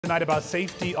Tonight about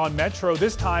safety on Metro.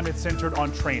 This time it's centered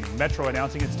on training. Metro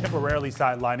announcing it's temporarily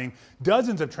sidelining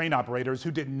dozens of train operators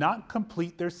who did not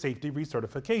complete their safety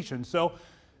recertification. So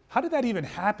how did that even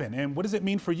happen and what does it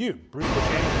mean for you? Bruce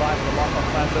Buchanan is live from the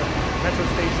Lafayette Plaza Metro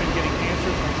station getting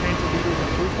answers from transit leaders.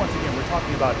 And Bruce, once again, we're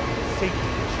talking about safety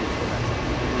issues for Metro.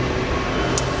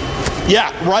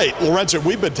 Yeah, right, Lorenzo.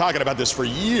 We've been talking about this for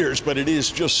years, but it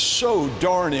is just so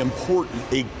darn important.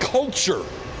 A culture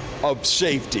of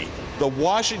safety. The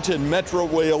Washington Metro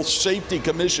Rail Safety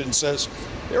Commission says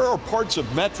there are parts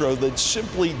of Metro that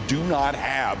simply do not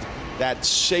have that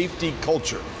safety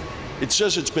culture. It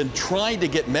says it's been trying to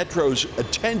get Metro's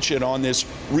attention on this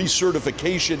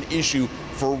recertification issue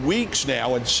for weeks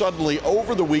now, and suddenly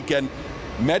over the weekend,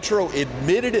 Metro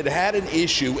admitted it had an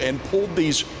issue and pulled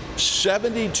these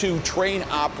 72 train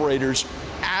operators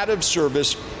out of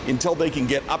service until they can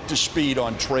get up to speed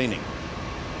on training.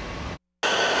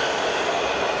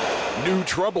 New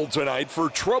trouble tonight for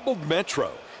troubled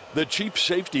Metro. The chief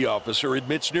safety officer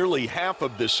admits nearly half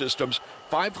of the system's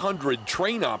 500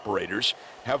 train operators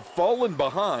have fallen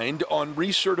behind on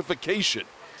recertification.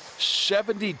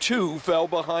 72 fell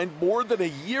behind more than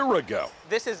a year ago.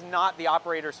 This is not the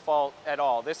operator's fault at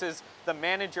all. This is the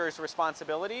manager's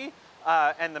responsibility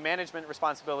and the management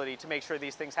responsibility to make sure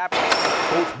these things happen.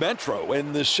 Both Metro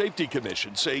and the Safety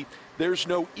Commission say there's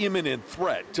no imminent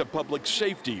threat to public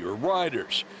safety or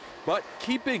riders. But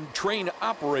keeping train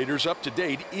operators up to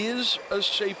date is a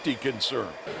safety concern.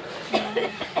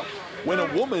 When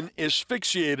a woman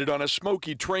asphyxiated on a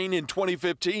smoky train in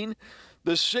 2015,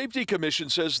 the Safety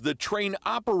Commission says the train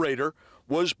operator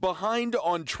was behind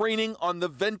on training on the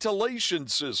ventilation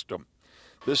system.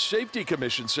 The Safety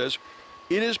Commission says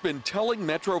it has been telling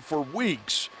Metro for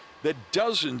weeks that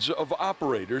dozens of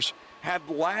operators had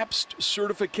lapsed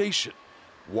certification.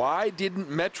 Why didn't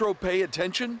Metro pay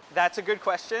attention? That's a good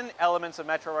question. Elements of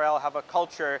Metro Rail have a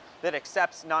culture that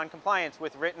accepts non-compliance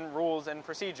with written rules and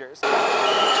procedures. The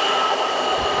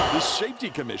Safety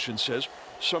Commission says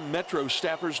some Metro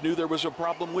staffers knew there was a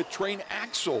problem with train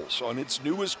axles on its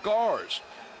newest cars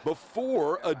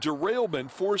before a derailment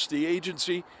forced the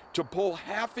agency to pull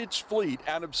half its fleet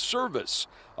out of service,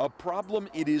 a problem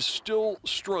it is still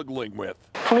struggling with.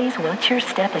 Please watch your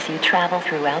step as you travel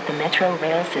throughout the Metro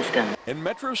Rail system. And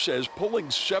Metro says pulling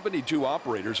 72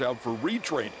 operators out for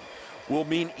retraining will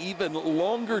mean even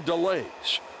longer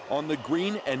delays on the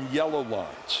green and yellow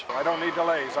lines. I don't need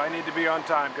delays. I need to be on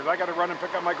time because I got to run and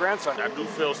pick up my grandson. I do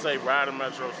feel safe riding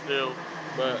Metro still,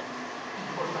 but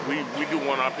we do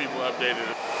want our people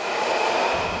updated.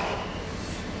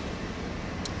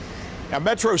 Now,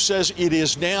 Metro says it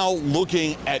is now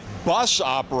looking at bus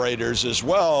operators as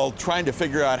well, trying to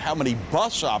figure out how many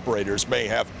bus operators may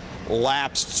have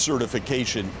lapsed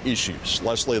certification issues.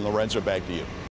 Leslie and Lorenzo, back to you.